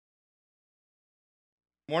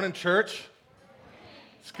Morning, church.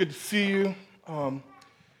 It's good to see you.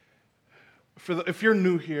 If you're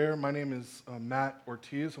new here, my name is Matt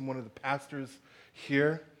Ortiz. I'm one of the pastors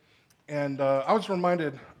here. And I was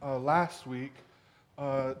reminded last week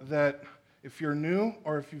that if you're new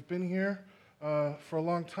or if you've been here for a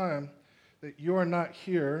long time, that you are not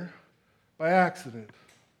here by accident.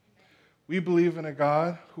 We believe in a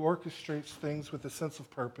God who orchestrates things with a sense of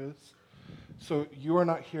purpose. So you are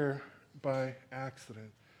not here by accident.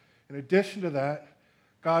 In addition to that,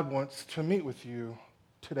 God wants to meet with you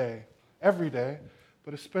today, every day,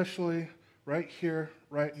 but especially right here,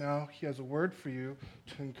 right now. He has a word for you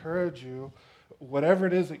to encourage you, whatever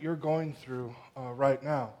it is that you're going through right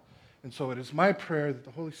now. And so it is my prayer that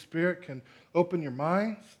the Holy Spirit can open your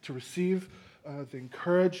minds to receive the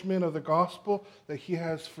encouragement of the gospel that He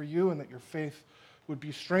has for you, and that your faith would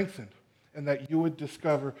be strengthened, and that you would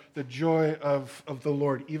discover the joy of the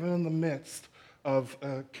Lord, even in the midst of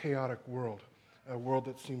a chaotic world, a world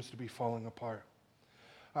that seems to be falling apart.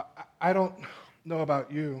 I don't know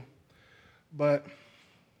about you, but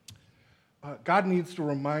God needs to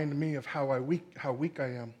remind me of how weak I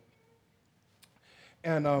am.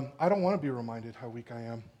 And I don't want to be reminded how weak I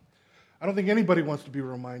am. I don't think anybody wants to be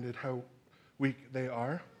reminded how weak they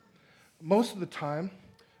are. Most of the time,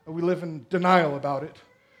 we live in denial about it.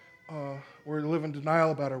 We live in denial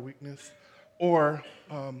about our weakness, or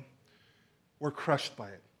we're crushed by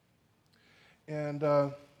it. And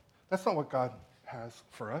that's not what God has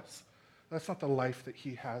for us. That's not the life that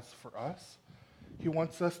He has for us. He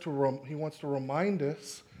wants to remind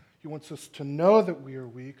us. He wants us to know that we are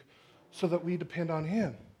weak, so that we depend on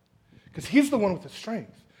Him, because He's the one with the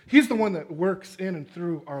strength. He's the one that works in and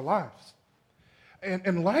through our lives.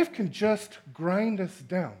 And life can just grind us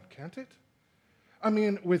down, can't it? I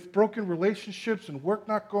mean, with broken relationships and work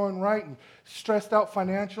not going right and stressed out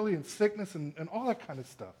financially and sickness and all that kind of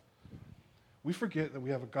stuff. We forget that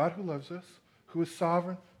we have a God who loves us, who is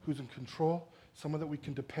sovereign, who's in control, someone that we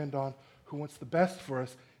can depend on, who wants the best for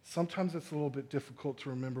us. Sometimes it's a little bit difficult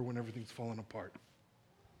to remember when everything's falling apart.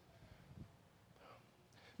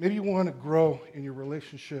 Maybe you want to grow in your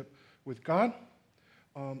relationship with God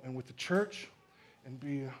and with the church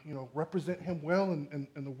and represent Him well in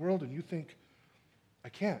the world, and you think, I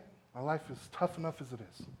can't. My life is tough enough as it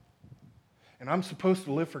is. And I'm supposed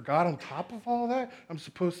to live for God on top of all of that? I'm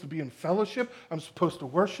supposed to be in fellowship? I'm supposed to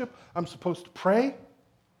worship? I'm supposed to pray?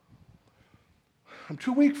 I'm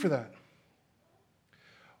too weak for that.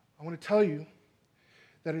 I want to tell you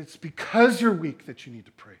that it's because you're weak that you need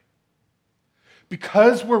to pray.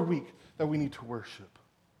 Because we're weak that we need to worship.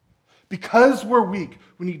 Because we're weak,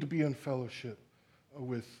 we need to be in fellowship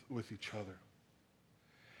with each other.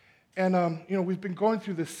 And, we've been going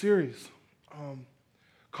through this series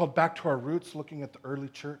called Back to Our Roots, looking at the early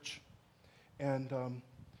church. And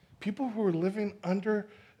people who were living under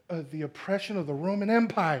the oppression of the Roman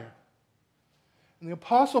Empire. And the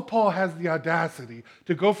Apostle Paul has the audacity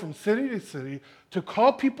to go from city to city, to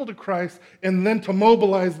call people to Christ, and then to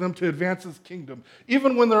mobilize them to advance His kingdom.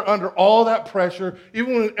 Even when they're under all that pressure,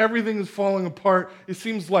 even when everything is falling apart, it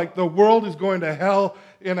seems like the world is going to hell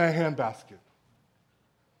in a handbasket.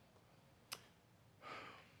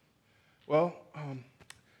 Well,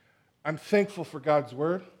 I'm thankful for God's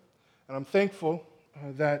word, and I'm thankful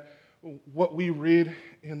that what we read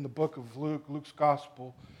in the book of Luke, Luke's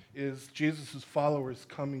gospel, is Jesus' followers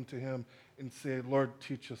coming to Him and say, Lord,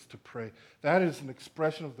 teach us to pray. That is an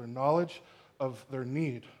expression of their knowledge of their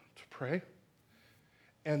need to pray.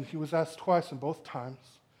 And He was asked twice, and both times,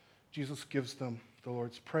 Jesus gives them the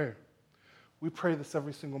Lord's Prayer. We pray this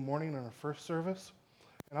every single morning in our first service,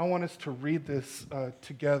 and I want us to read this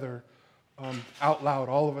together out loud,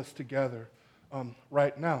 all of us together,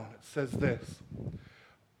 right now. It says this: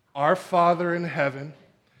 Our Father in heaven,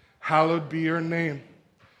 hallowed be your name.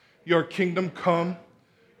 Your kingdom come,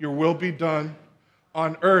 your will be done,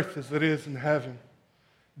 on earth as it is in heaven.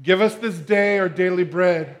 Give us this day our daily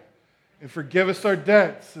bread, and forgive us our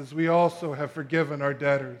debts as we also have forgiven our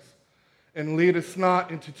debtors. And lead us not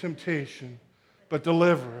into temptation, but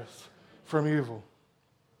deliver us from evil.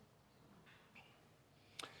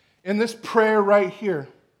 In this prayer right here,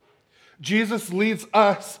 Jesus leads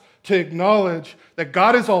us to acknowledge that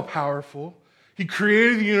God is all-powerful. He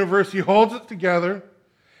created the universe. He holds it together.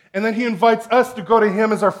 And then He invites us to go to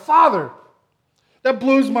Him as our Father. That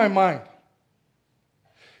blows my mind.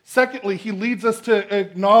 Secondly, He leads us to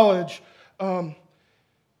acknowledge that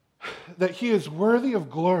He is worthy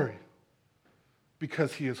of glory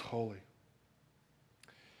because He is holy.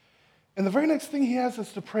 And the very next thing He has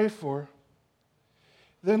us to pray for,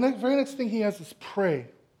 very next thing He has us pray,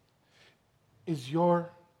 is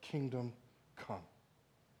your kingdom come.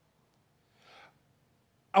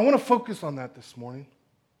 I want to focus on that this morning.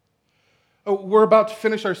 We're about to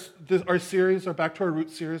finish our series, our Back to Our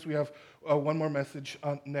Roots series. We have one more message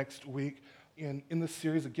next week. And in this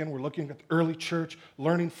series, again, we're looking at the early church,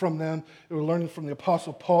 learning from them. We're learning from the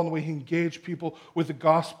Apostle Paul and the way he engaged people with the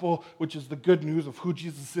gospel, which is the good news of who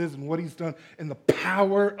Jesus is and what he's done, and the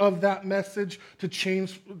power of that message to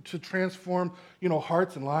transform,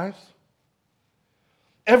 hearts and lives.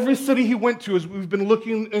 Every city he went to, as we've been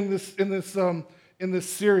looking in this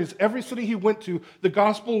series, every city he went to, the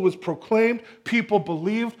gospel was proclaimed, people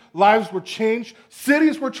believed, lives were changed,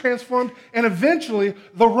 cities were transformed, and eventually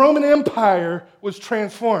the Roman Empire was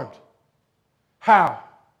transformed. How?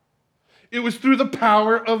 It was through the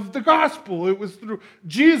power of the gospel. It was through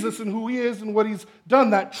Jesus and who he is and what he's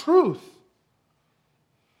done, that truth.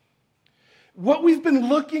 What we've been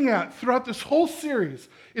looking at throughout this whole series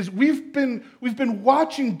is we've been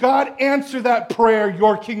watching God answer that prayer,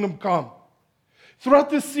 your kingdom come.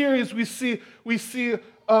 Throughout this series, we see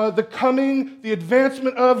the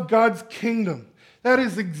advancement of God's kingdom. That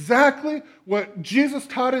is exactly what Jesus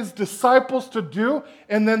taught his disciples to do,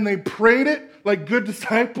 and then they prayed it like good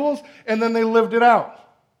disciples, and then they lived it out.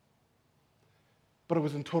 But it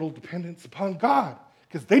was in total dependence upon God,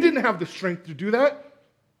 because they didn't have the strength to do that.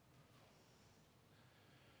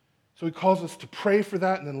 So he calls us to pray for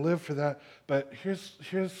that and then live for that. But here's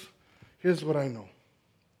what I know.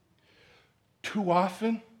 Too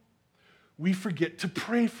often, we forget to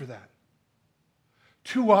pray for that.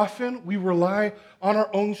 Too often, we rely on our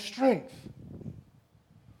own strength.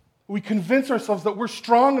 We convince ourselves that we're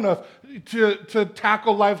strong enough to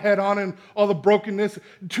tackle life head on and all the brokenness.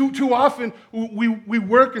 Too often, we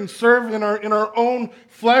work and serve in our own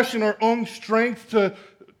flesh and our own strength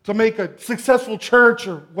to make a successful church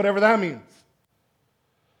or whatever that means.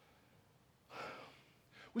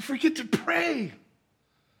 We forget to pray.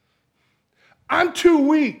 I'm too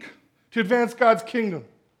weak to advance God's kingdom.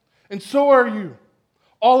 And so are you.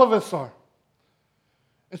 All of us are.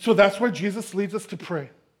 And so that's why Jesus leads us to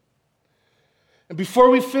pray. And before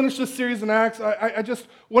we finish this series in Acts, I just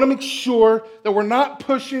want to make sure that we're not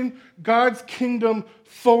pushing God's kingdom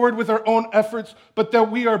forward with our own efforts, but that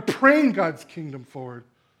we are praying God's kingdom forward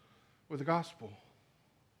with the gospel.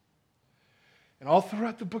 And all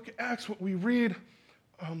throughout the book of Acts, what we read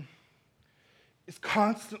is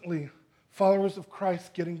constantly followers of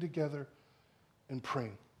Christ getting together and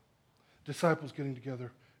praying. Disciples getting together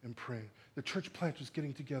and praying. The church planters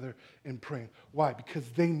getting together and praying. Why? Because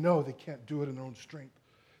they know they can't do it in their own strength.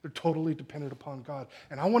 They're totally dependent upon God.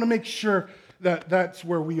 And I want to make sure that that's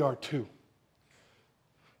where we are too.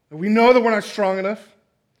 That we know that we're not strong enough,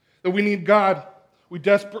 that we need God. We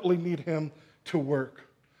desperately need him to work.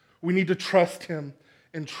 We need to trust him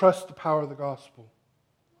and trust the power of the gospel.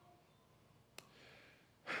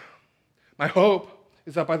 My hope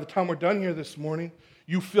is that by the time we're done here this morning,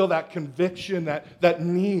 you feel that conviction, that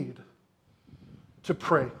need to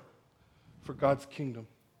pray for God's kingdom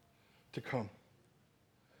to come.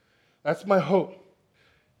 That's my hope.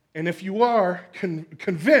 And if you are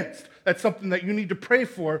convinced that's something that you need to pray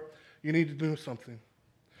for, you need to do something.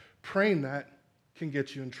 Praying that can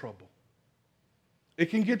get you in trouble. It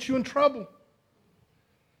can get you in trouble.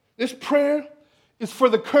 This prayer is for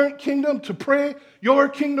the current kingdom to pray, your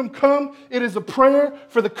kingdom come. It is a prayer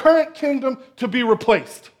for the current kingdom to be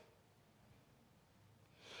replaced.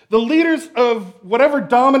 The leaders of whatever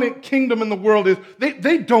dominant kingdom in the world is,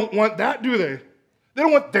 they don't want that, do they? They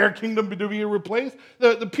don't want their kingdom to be replaced.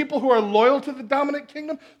 The people who are loyal to the dominant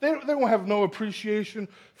kingdom, they don't have no appreciation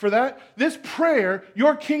for that. This prayer,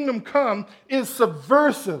 your kingdom come, is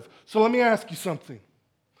subversive. So let me ask you something.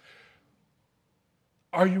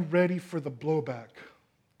 Are you ready for the blowback?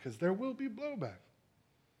 Because there will be blowback.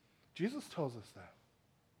 Jesus tells us that.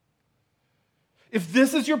 If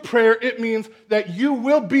this is your prayer, it means that you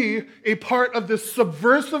will be a part of this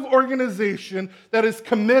subversive organization that is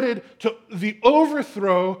committed to the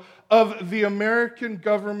overthrow of the American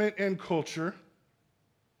government and culture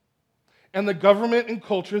and the government and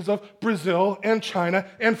cultures of Brazil and China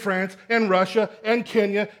and France and Russia and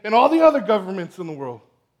Kenya and all the other governments in the world.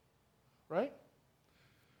 Right?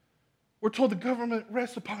 We're told the government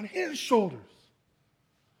rests upon his shoulders.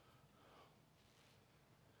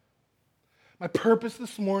 My purpose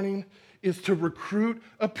this morning is to recruit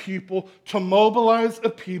a people, to mobilize a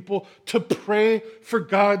people, to pray for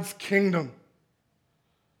God's kingdom,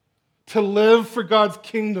 to live for God's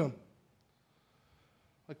kingdom,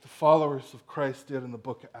 like the followers of Christ did in the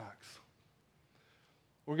book of Acts.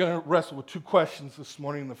 We're going to wrestle with two questions this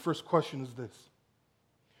morning. The first question is this: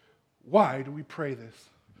 why do we pray this?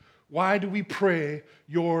 Why do we pray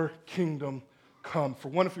your kingdom come? For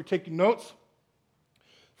one, if you're taking notes,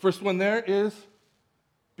 First one there is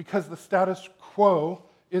because the status quo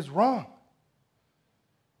is wrong.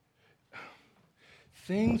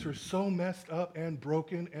 Things are so messed up and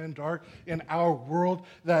broken and dark in our world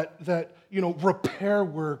that repair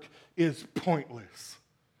work is pointless.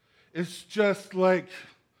 It's just like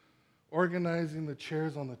organizing the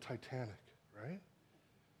chairs on the Titanic, right?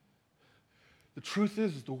 The truth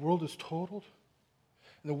is the world is totaled,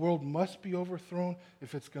 and the world must be overthrown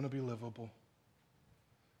if it's going to be livable.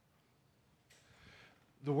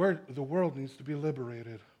 The world needs to be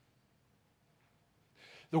liberated.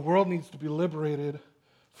 The world needs to be liberated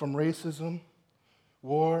from racism,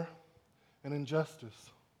 war, and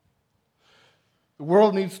injustice. The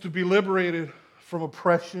world needs to be liberated from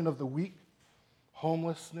oppression of the weak,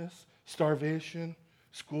 homelessness, starvation,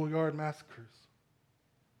 schoolyard massacres.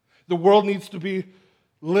 The world needs to be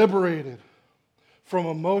liberated from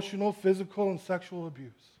emotional, physical, and sexual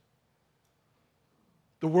abuse.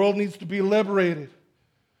 The world needs to be liberated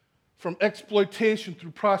from exploitation through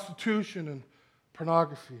prostitution and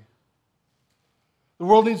pornography. The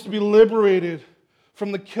world needs to be liberated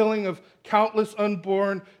from the killing of countless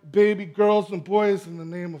unborn baby girls and boys in the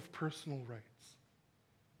name of personal rights.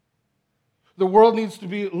 The world needs to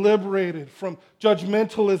be liberated from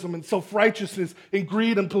judgmentalism and self-righteousness and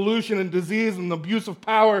greed and pollution and disease and the abuse of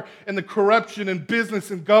power and the corruption in business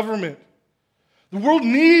and government. The world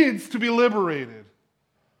needs to be liberated.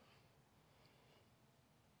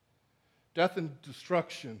 Death and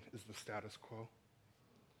destruction is the status quo.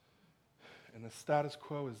 And the status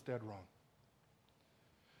quo is dead wrong.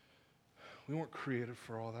 We weren't created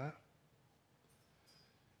for all that.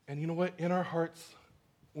 And you know what? In our hearts,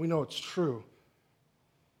 we know it's true.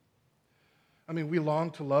 I mean, we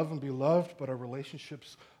long to love and be loved, but our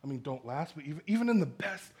relationships, don't last. But even in the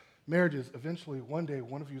best marriages, eventually, one day,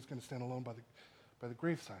 one of you is going to stand alone by the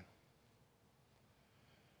graveside.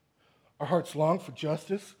 Our hearts long for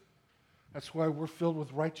justice. That's why we're filled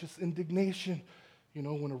with righteous indignation,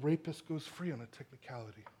 when a rapist goes free on a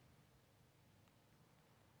technicality.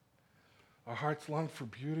 Our hearts long for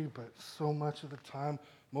beauty, but so much of the time,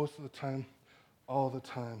 most of the time, all the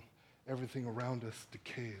time, everything around us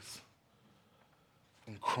decays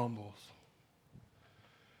and crumbles.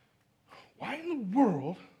 Why in the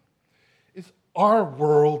world is our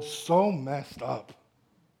world so messed up?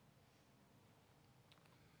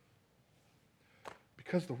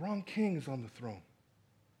 Because the wrong king is on the throne.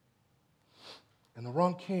 And the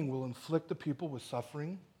wrong king will inflict the people with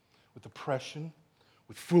suffering, with oppression,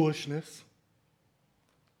 with foolishness.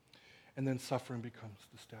 And then suffering becomes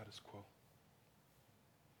the status quo.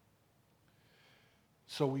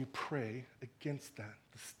 So we pray against that.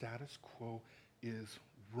 The status quo is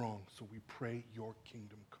wrong. So we pray, your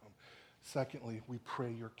kingdom come. Secondly, we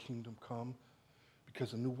pray, your kingdom come,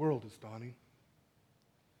 because a new world is dawning.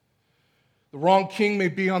 The wrong king may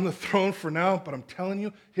be on the throne for now, but I'm telling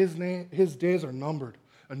you, his days are numbered.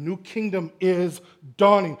 A new kingdom is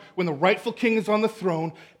dawning. When the rightful king is on the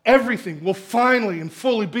throne, everything will finally and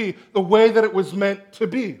fully be the way that it was meant to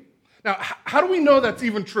be. Now, how do we know that's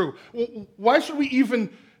even true? Why should we even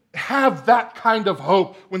have that kind of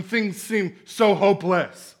hope when things seem so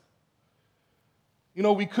hopeless?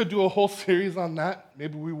 We could do a whole series on that.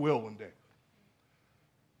 Maybe we will one day.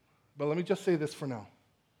 But let me just say this for now.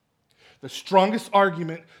 The strongest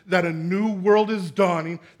argument that a new world is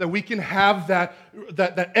dawning, that we can have that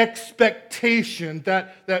expectation,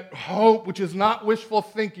 that hope, which is not wishful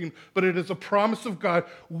thinking, but it is a promise of God.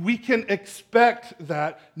 We can expect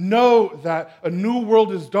that, know that a new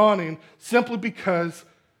world is dawning simply because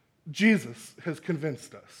Jesus has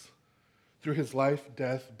convinced us through his life,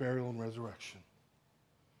 death, burial, and resurrection.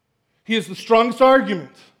 He is the strongest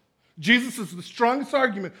argument. Jesus is the strongest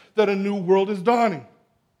argument that a new world is dawning.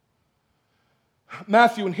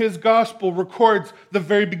 Matthew, in his gospel, records the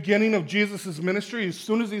very beginning of Jesus' ministry, as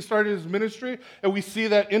soon as he started his ministry, and we see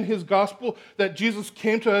that in his gospel, that Jesus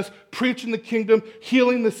came to us preaching the kingdom,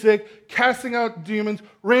 healing the sick, casting out demons,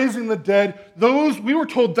 raising the dead. We were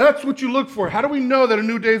told that's what you look for. How do we know that a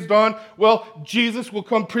new day's dawned? Well, Jesus will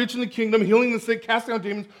come preaching the kingdom, healing the sick, casting out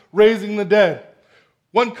demons, raising the dead.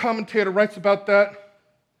 One commentator writes about that.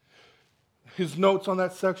 His notes on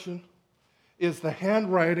that section is the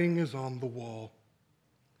handwriting is on the wall.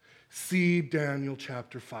 See Daniel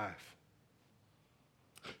chapter 5.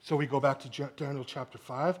 So we go back to Daniel chapter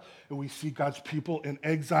 5, and we see God's people in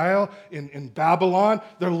exile in Babylon.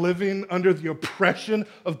 They're living under the oppression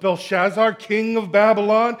of Belshazzar, king of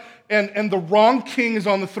Babylon, and the wrong king is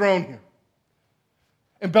on the throne here.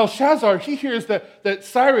 And Belshazzar, he hears that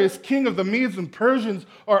Cyrus, king of the Medes and Persians,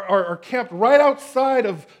 are camped right outside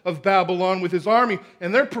of Babylon with his army,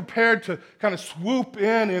 and they're prepared to kind of swoop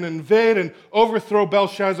in and invade and overthrow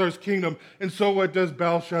Belshazzar's kingdom. And so what does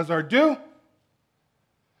Belshazzar do?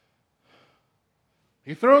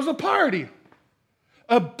 He throws a party,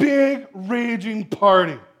 a big, raging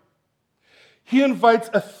party. He invites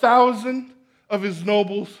 1,000 of his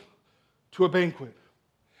nobles to a banquet.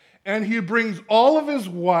 And he brings all of his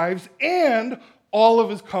wives and all of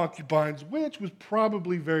his concubines, which was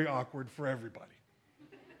probably very awkward for everybody.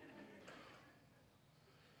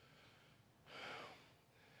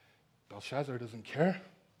 Belshazzar doesn't care.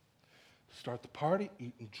 Start the party,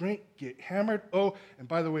 eat and drink, get hammered. Oh, and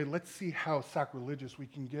by the way, let's see how sacrilegious we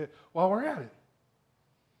can get while we're at it.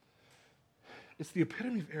 It's the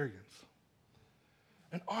epitome of arrogance.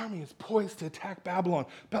 An army is poised to attack Babylon.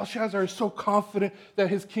 Belshazzar is so confident that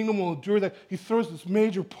his kingdom will endure that he throws this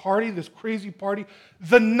major party, this crazy party,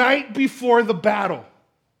 the night before the battle.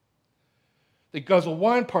 They guzzle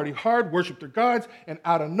wine, party hard, worship their gods, and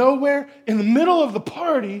out of nowhere, in the middle of the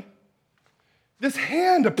party, this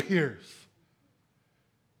hand appears.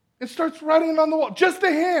 It starts writing on the wall, just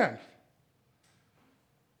a hand.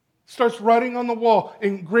 Starts writing on the wall,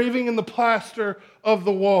 engraving in the plaster of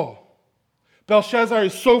the wall. Belshazzar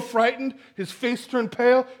is so frightened, his face turned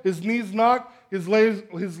pale, his knees knocked, his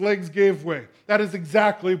legs gave way. That is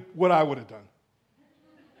exactly what I would have done.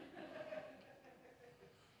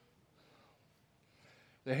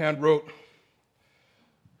 The hand wrote,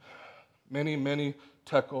 many, many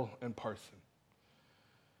tekel and parsin.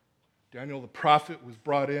 Daniel the prophet was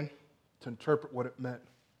brought in to interpret what it meant.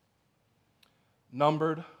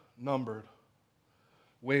 Numbered,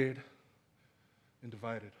 weighed, and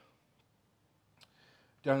divided.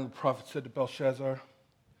 Daniel the prophet said to Belshazzar,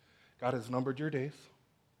 God has numbered your days.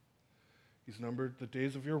 He's numbered the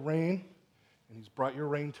days of your reign, and he's brought your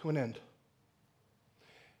reign to an end.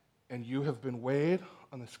 And you have been weighed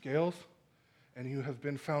on the scales, and you have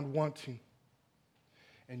been found wanting.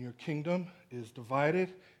 And your kingdom is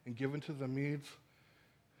divided and given to the Medes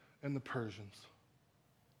and the Persians.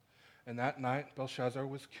 And that night, Belshazzar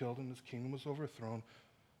was killed, and his kingdom was overthrown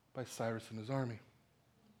by Cyrus and his army.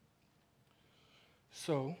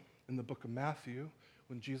 So, in the book of Matthew,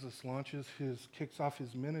 when Jesus kicks off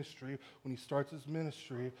his ministry, when he starts his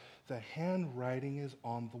ministry, the handwriting is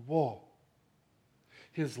on the wall.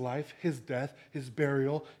 His life, his death, his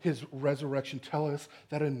burial, his resurrection tell us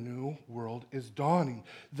that a new world is dawning.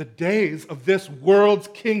 The days of this world's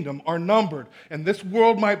kingdom are numbered, and this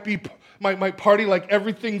world might party like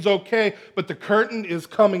everything's okay, but the curtain is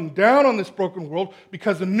coming down on this broken world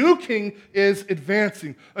because a new king is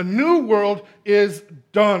advancing. A new world is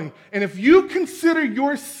dawning. And if you consider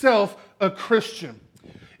yourself a Christian,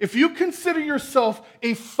 if you consider yourself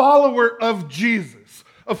a follower of Jesus,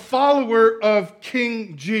 a follower of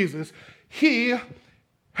King Jesus, he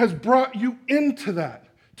has brought you into that,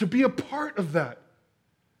 to be a part of that.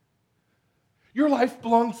 Your life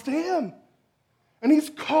belongs to him. And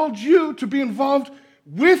he's called you to be involved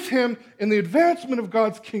with him in the advancement of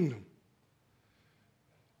God's kingdom.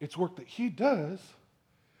 It's work that he does,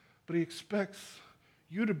 but he expects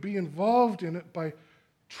you to be involved in it by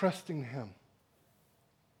trusting him.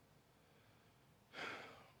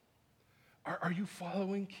 Are you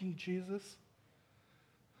following King Jesus?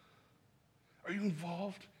 Are you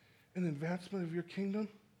involved in the advancement of your kingdom?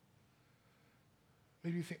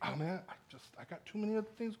 Maybe you think, oh man, I got too many other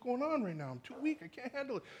things going on right now. I'm too weak. I can't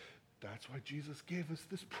handle it. That's why Jesus gave us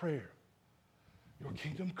this prayer. Your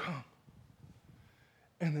kingdom come.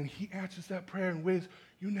 And then he answers that prayer in ways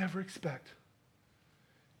you never expect.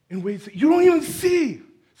 In ways that you don't even see.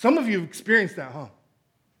 Some of you have experienced that, huh?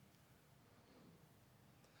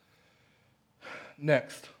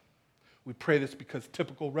 Next, we pray this because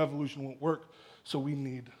typical revolution won't work, so we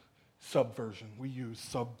need subversion. We use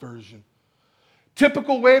subversion.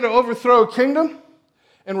 Typical way to overthrow a kingdom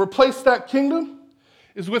and replace that kingdom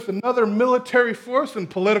is with another military force and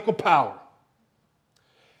political power.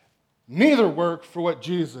 Neither work for what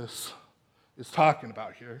Jesus is talking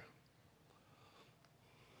about here.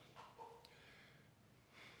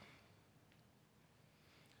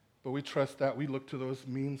 But we trust that. We look to those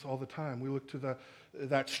means all the time. We look to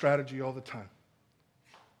that strategy all the time.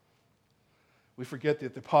 We forget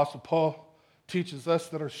that the Apostle Paul teaches us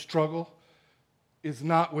that our struggle is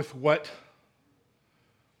not with what?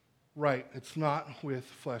 Right. It's not with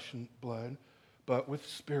flesh and blood, but with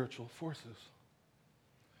spiritual forces.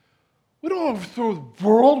 We don't overthrow the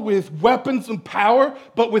world with weapons and power,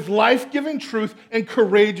 but with life-giving truth and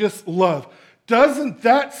courageous love. Doesn't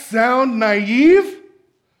that sound naive?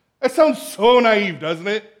 That sounds so naive, doesn't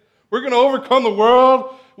it? We're going to overcome the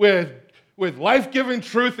world with life-giving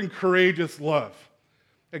truth and courageous love.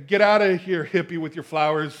 Now, get out of here, hippie, with your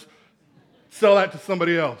flowers. Sell that to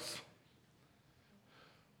somebody else.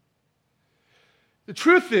 The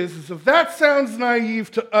truth is if that sounds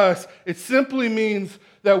naive to us, it simply means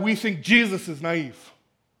that we think Jesus is naive.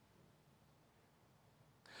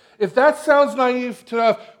 If that sounds naive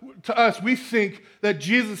to us, we think that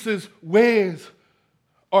Jesus' ways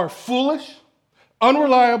are foolish,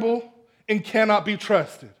 unreliable, and cannot be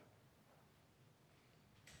trusted.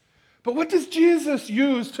 But what does Jesus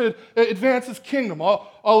use to advance his kingdom?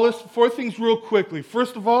 I'll list 4 things real quickly.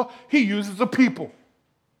 First of all, he uses a people,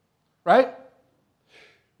 right?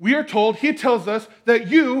 We are told, he tells us that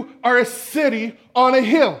you are a city on a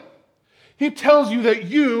hill. He tells you that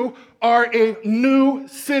you are a new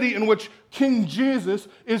city in which King Jesus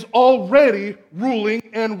is already ruling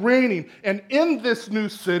and reigning. And in this new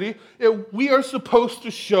city, we are supposed to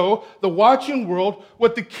show the watching world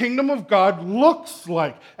what the kingdom of God looks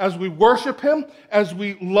like as we worship him, as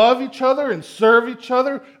we love each other and serve each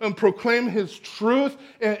other and proclaim his truth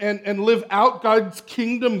and live out God's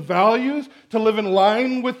kingdom values to live in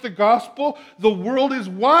line with the gospel. The world is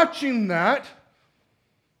watching that.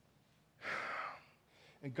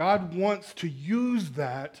 And God wants to use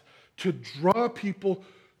that to draw people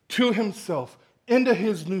to himself, into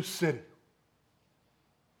his new city.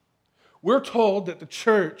 We're told that the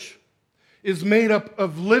church is made up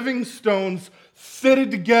of living stones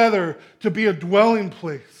fitted together to be a dwelling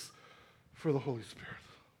place for the Holy Spirit.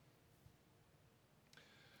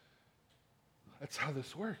 That's how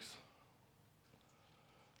this works.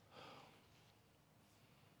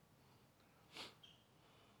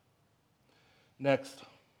 Next,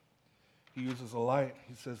 he uses a light.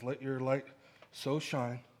 He says, let your light so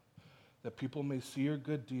shine that people may see your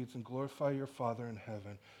good deeds and glorify your Father in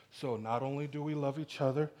heaven. So not only do we love each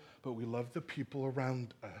other, but we love the people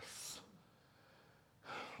around us.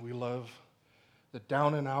 We love the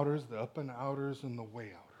down and outers, the up and outers, and the way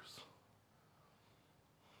outers.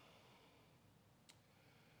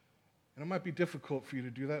 And it might be difficult for you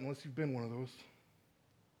to do that unless you've been one of those.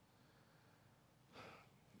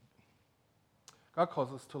 God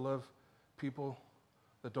calls us to love people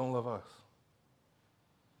that don't love us.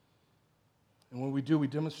 And when we do, we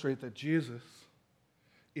demonstrate that Jesus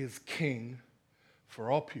is king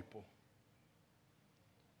for all people,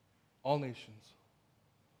 all nations,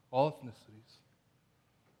 all ethnicities.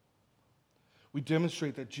 We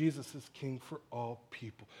demonstrate that Jesus is king for all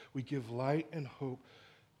people. We give light and hope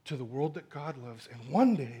to the world that God loves, and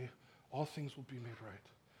one day all things will be made right.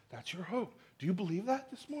 That's your hope. Do you believe that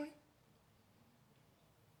this morning?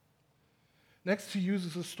 Next, he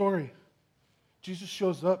uses a story. Jesus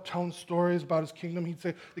shows up telling stories about his kingdom. He'd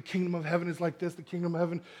say, the kingdom of heaven is like this, the kingdom of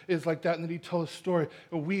heaven is like that, and then he'd tell a story.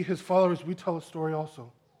 But we, his followers, we tell a story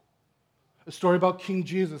also. A story about King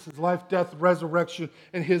Jesus, his life, death, resurrection,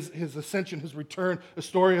 and his ascension, his return. A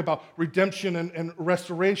story about redemption and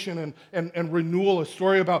restoration and renewal. A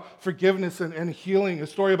story about forgiveness and healing. A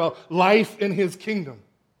story about life in his kingdom.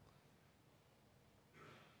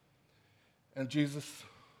 And Jesus,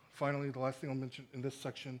 finally, the last thing I'll mention in this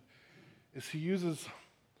section is he uses,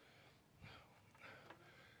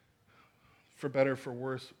 for better or for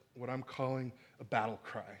worse, what I'm calling a battle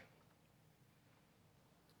cry.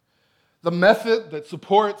 The method that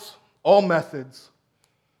supports all methods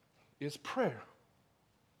is prayer.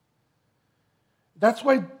 That's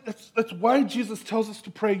why Jesus tells us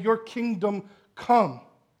to pray, your kingdom come.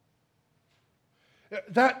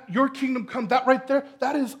 That your kingdom come, that right there,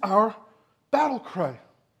 that is our battle cry.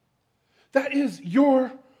 That is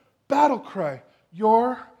your battle cry.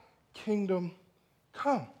 Your kingdom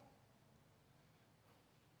come.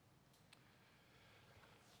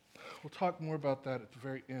 We'll talk more about that at the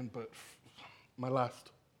very end, but my last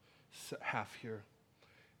half here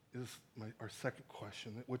is our second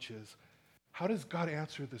question, which is, how does God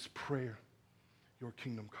answer this prayer, your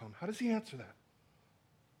kingdom come? How does he answer that?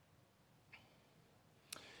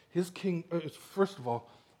 First of all,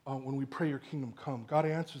 when we pray your kingdom come, God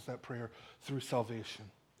answers that prayer through salvation.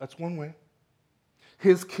 That's one way.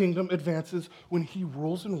 His kingdom advances when he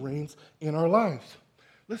rules and reigns in our lives.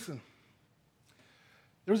 Listen,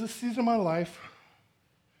 there was a season of my life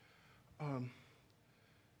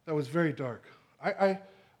that was very dark. I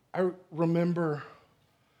remember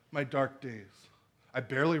my dark days. I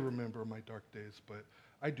barely remember my dark days, but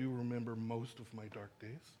I do remember most of my dark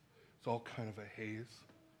days. It's all kind of a haze.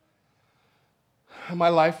 My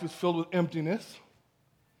life was filled with emptiness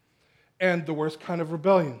and the worst kind of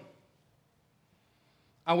rebellion.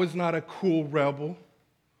 I was not a cool rebel,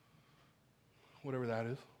 whatever that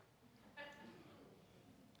is.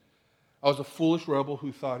 I was a foolish rebel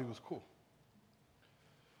who thought he was cool.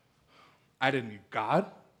 I didn't need God.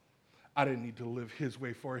 I didn't need to live his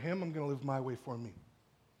way for him. I'm going to live my way for me.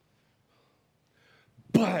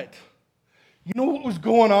 But you know what was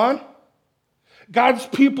going on? God's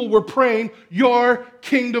people were praying, your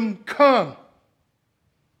kingdom come.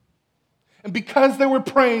 And because they were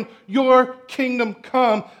praying, your kingdom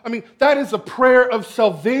come, that is a prayer of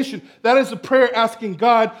salvation. That is a prayer asking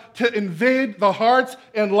God to invade the hearts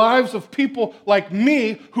and lives of people like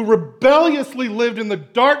me who rebelliously lived in the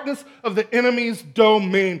darkness of the enemy's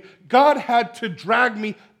domain. God had to drag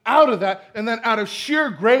me out of that, and then out of sheer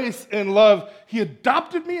grace and love, he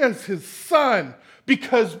adopted me as his son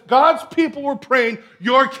because God's people were praying,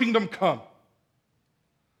 your kingdom come.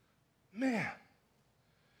 Man.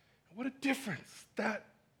 What a difference that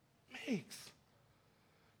makes.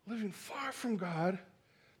 Living far from God,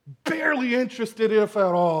 barely interested, if at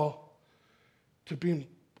all, to being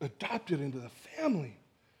adopted into the family,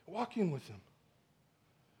 walking with him.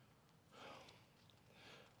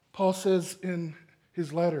 Paul says in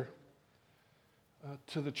his letter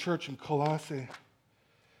to the church in Colossae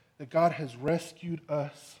that God has rescued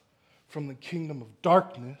us from the kingdom of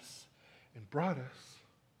darkness and brought us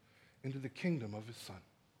into the kingdom of his Son.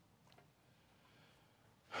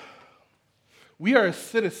 We are a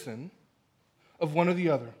citizen of one or the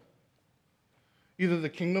other, either the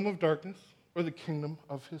kingdom of darkness or the kingdom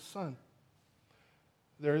of his Son.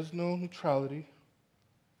 There is no neutrality.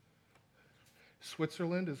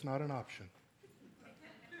 Switzerland is not an option.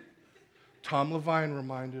 Tom Levine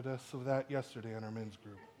reminded us of that yesterday in our men's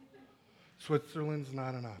group. Switzerland's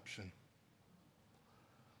not an option.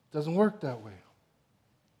 It doesn't work that way.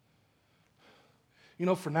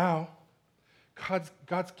 For now,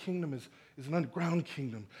 God's kingdom is an underground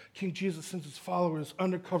kingdom. King Jesus sends his followers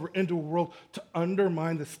undercover into a world to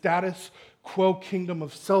undermine the status quo kingdom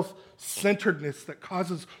of self-centeredness that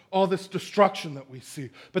causes all this destruction that we see.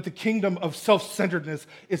 But the kingdom of self-centeredness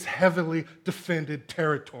is heavily defended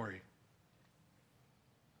territory.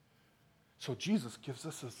 So Jesus gives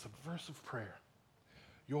us a subversive prayer.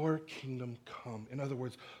 Your kingdom come. In other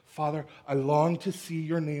words, Father, I long to see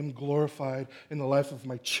your name glorified in the life of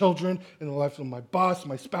my children, in the life of my boss,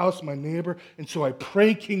 my spouse, my neighbor. And so I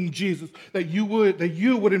pray, King Jesus, that you would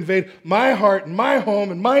invade my heart and my home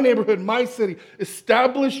and my neighborhood and my city.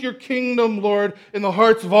 Establish your kingdom, Lord, in the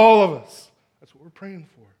hearts of all of us. That's what we're praying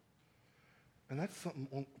for. And that's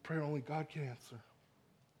something prayer only God can answer.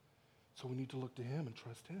 So we need to look to him and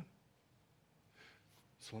trust him.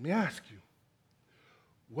 So let me ask you,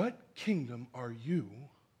 what kingdom are you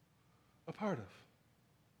a part of?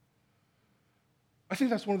 I think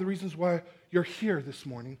that's one of the reasons why you're here this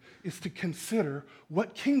morning, is to consider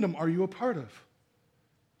what kingdom are you a part of?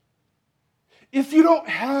 If you don't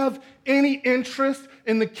have any interest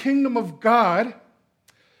in the kingdom of God,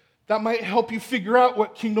 that might help you figure out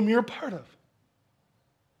what kingdom you're a part of.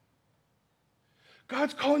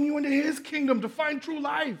 God's calling you into his kingdom to find true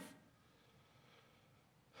life.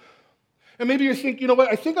 And maybe you think,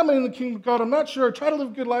 I think I'm in the kingdom of God. I'm not sure. I try to live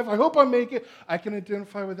a good life. I hope I make it. I can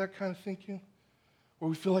identify with that kind of thinking where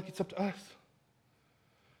we feel like it's up to us.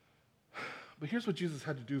 But here's what Jesus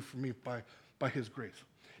had to do for me by his grace.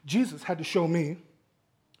 Jesus had to show me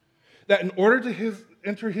that in order to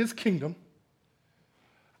enter his kingdom,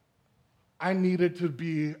 I needed to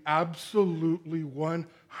be absolutely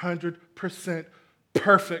 100%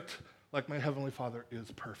 perfect, like my Heavenly Father is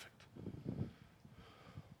perfect.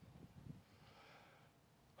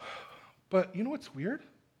 But you know what's weird?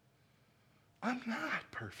 I'm not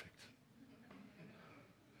perfect.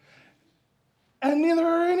 And neither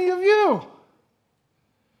are any of you.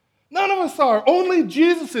 None of us are. Only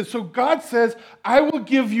Jesus is. So God says, I will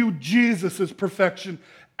give you Jesus' perfection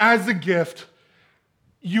as a gift.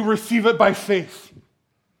 You receive it by faith.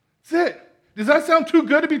 That's it. Does that sound too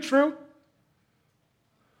good to be true?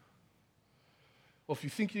 Well, if you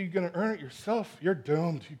think you're going to earn it yourself, you're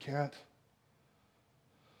doomed. You can't.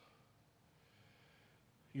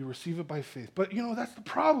 You receive it by faith. But, that's the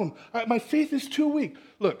problem. My faith is too weak.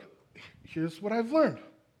 Look, here's what I've learned.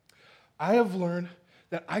 I have learned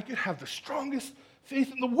that I could have the strongest faith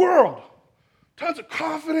in the world, tons of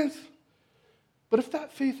confidence. But if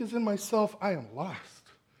that faith is in myself, I am lost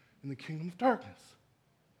in the kingdom of darkness.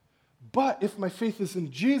 But if my faith is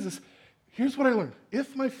in Jesus, here's what I learned.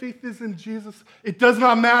 If my faith is in Jesus, it does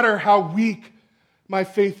not matter how weak my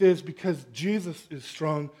faith is, because Jesus is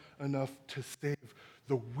strong enough to save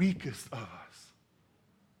the weakest of us.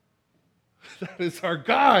 That is our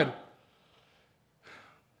God.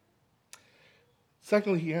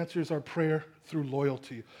 Secondly, he answers our prayer through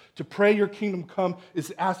loyalty. To pray your kingdom come is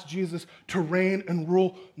to ask Jesus to reign and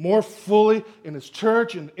rule more fully in his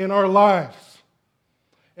church and in our lives.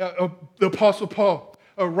 The Apostle Paul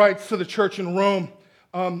writes to the church in Rome,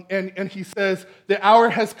 and he says, the hour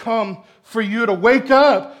has come for you to wake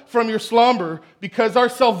up from your slumber, because our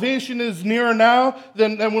salvation is nearer now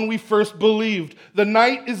than when we first believed. The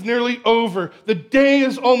night is nearly over. The day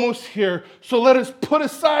is almost here. So let us put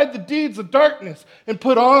aside the deeds of darkness and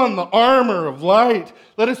put on the armor of light.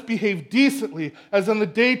 Let us behave decently as in the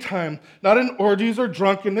daytime, not in orgies or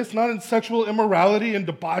drunkenness, not in sexual immorality and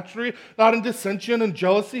debauchery, not in dissension and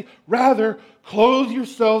jealousy. Rather, clothe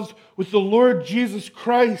yourselves with the Lord Jesus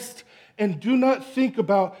Christ, and do not think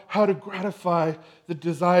about how to gratify the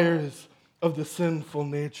desires of the sinful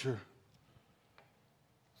nature.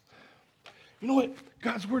 You know what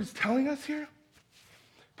God's word is telling us here?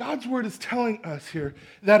 God's word is telling us here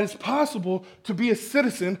that it's possible to be a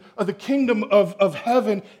citizen of the kingdom of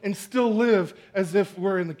heaven and still live as if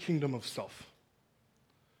we're in the kingdom of self.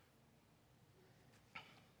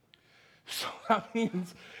 So that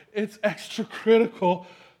means it's extra critical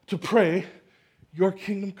to pray, your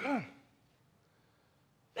kingdom come.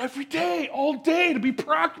 Every day, all day, to be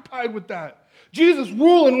preoccupied with that. Jesus,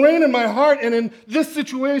 rule and reign in my heart. And in this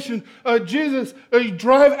situation, Jesus, you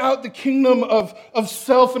drive out the kingdom of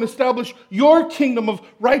self and establish your kingdom of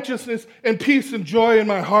righteousness and peace and joy in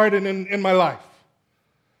my heart and in my life.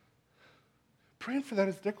 Praying for that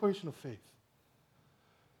is a declaration of faith.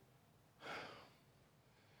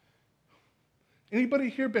 Anybody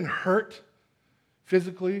here been hurt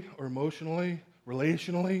physically or emotionally,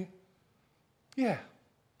 relationally? Yeah,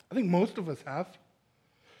 I think most of us have.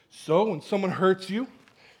 So when someone hurts you,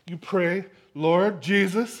 you pray, Lord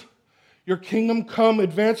Jesus, your kingdom come,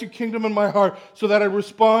 advance your kingdom in my heart so that I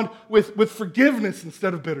respond with forgiveness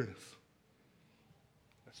instead of bitterness.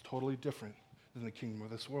 That's totally different than the kingdom of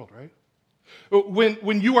this world, right?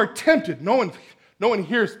 When you are tempted, no one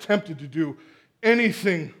here is tempted to do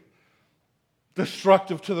anything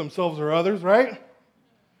destructive to themselves or others, right?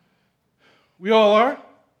 We all are.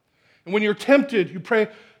 And when you're tempted, you pray,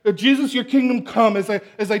 Jesus, your kingdom come as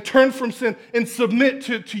I turn from sin and submit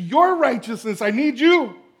to your righteousness. I need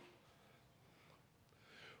you.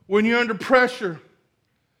 When you're under pressure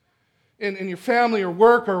in your family or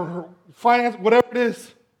work or finance, whatever it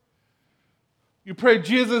is, you pray,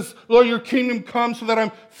 Jesus, Lord, your kingdom come so that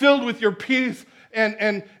I'm filled with your peace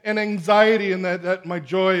and anxiety, and that my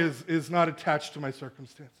joy is not attached to my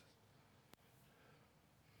circumstances.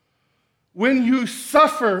 When you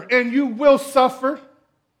suffer, and you will suffer,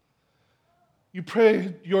 you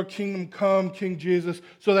pray, your kingdom come, King Jesus,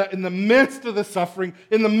 so that in the midst of the suffering,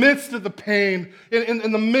 in the midst of the pain,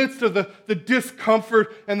 in the midst of the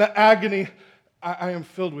discomfort and the agony, I am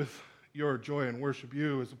filled with your joy and worship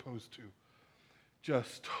you, as opposed to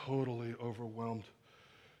just totally overwhelmed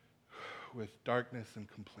with darkness and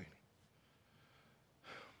complaining.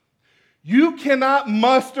 You cannot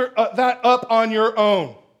muster that up on your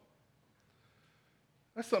own.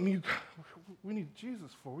 That's something we need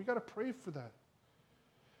Jesus for. We got to pray for that.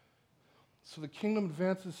 So the kingdom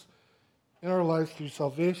advances in our lives through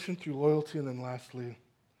salvation, through loyalty, and then lastly,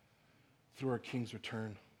 through our King's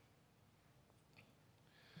return.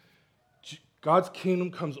 God's kingdom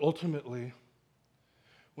comes ultimately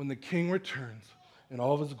when the King returns in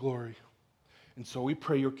all of his glory. And so we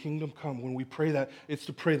pray, your kingdom come. When we pray that, it's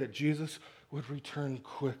to pray that Jesus would return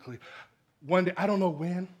quickly. One day, I don't know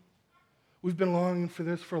when. We've been longing for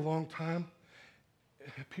this for a long time.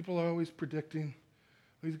 People are always predicting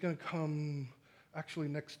he's going to come actually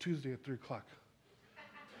next Tuesday at 3 o'clock.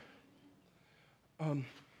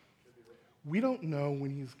 We don't know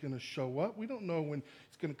when he's going to show up. We don't know when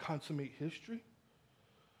he's going to consummate history.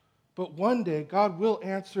 But one day, God will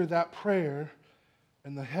answer that prayer,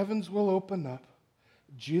 and the heavens will open up,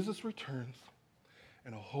 Jesus returns,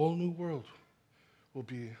 and a whole new world will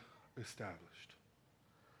be established.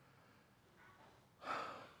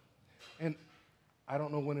 And I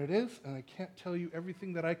don't know when it is, and I can't tell you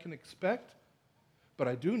everything that I can expect, but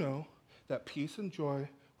I do know that peace and joy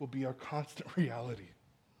will be our constant reality.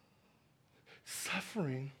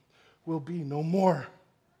 Suffering will be no more.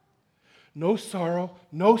 No sorrow,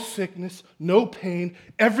 no sickness, no pain.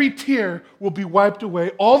 Every tear will be wiped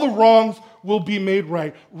away. All the wrongs will be made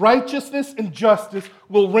right. Righteousness and justice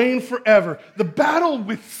will reign forever. The battle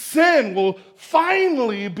with sin will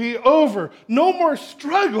finally be over. No more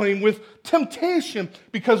struggling with temptation,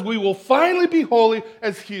 because we will finally be holy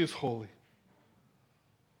as he is holy.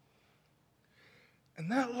 And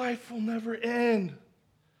that life will never end.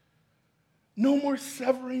 No more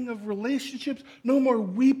severing of relationships. No more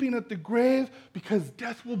weeping at the grave, because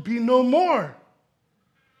death will be no more.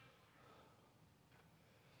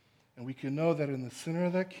 And we can know that in the center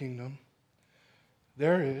of that kingdom,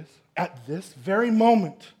 there is, at this very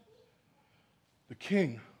moment, the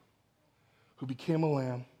King who became a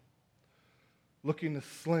lamb, looking as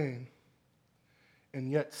slain, and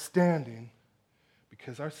yet standing,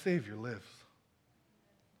 because our Savior lives.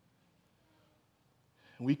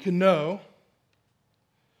 And we can know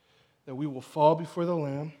that we will fall before the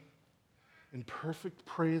Lamb in perfect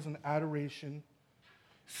praise and adoration,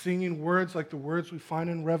 singing words like the words we find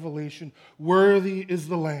in Revelation, "Worthy is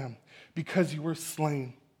the Lamb, because you were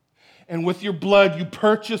slain. And with your blood you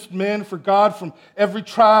purchased men for God from every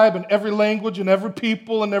tribe and every language and every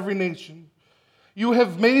people and every nation. You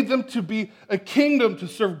have made them to be a kingdom to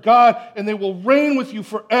serve God, and they will reign with you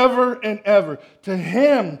forever and ever. To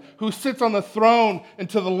him who sits on the throne and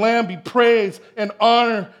to the Lamb be praise and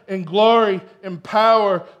honor and glory and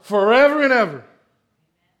power forever and ever."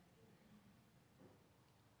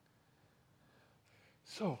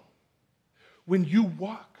 So, when you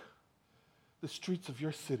walk the streets of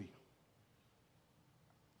your city,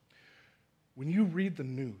 when you read the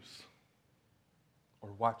news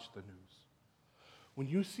or watch the news, when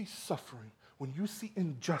you see suffering, when you see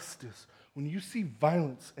injustice, when you see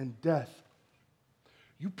violence and death,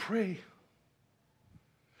 you pray.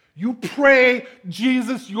 You pray,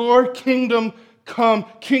 "Jesus, your kingdom come.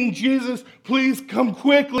 King Jesus, please come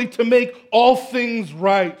quickly to make all things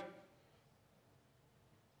right."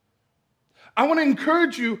 I want to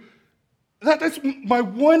encourage you, that's my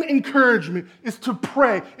one encouragement, is to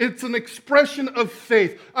pray. It's an expression of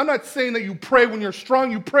faith. I'm not saying that you pray when you're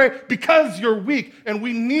strong. You pray because you're weak. And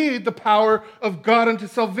we need the power of God unto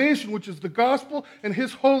salvation, which is the gospel and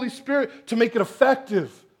his Holy Spirit, to make it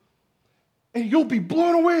effective. And you'll be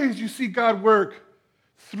blown away as you see God work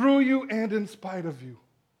through you and in spite of you.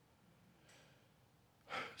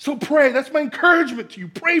 So pray. That's my encouragement to you.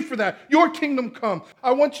 Pray for that. Your kingdom come.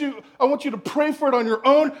 I want you to pray for it on your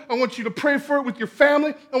own. I want you to pray for it with your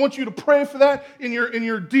family. I want you to pray for that in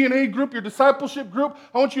your DNA group, your discipleship group.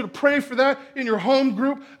 I want you to pray for that in your home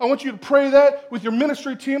group. I want you to pray that with your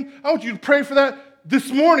ministry team. I want you to pray for that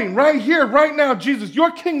this morning, right here, right now. Jesus, your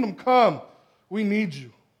kingdom come. We need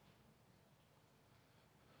you.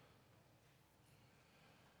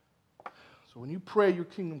 So when you pray your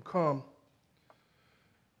kingdom come,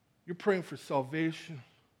 you're praying for salvation.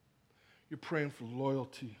 You're praying for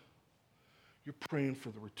loyalty. You're praying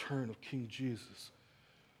for the return of King Jesus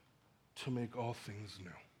to make all things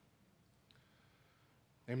new.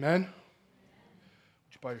 Amen? Would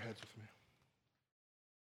you bow your heads with me?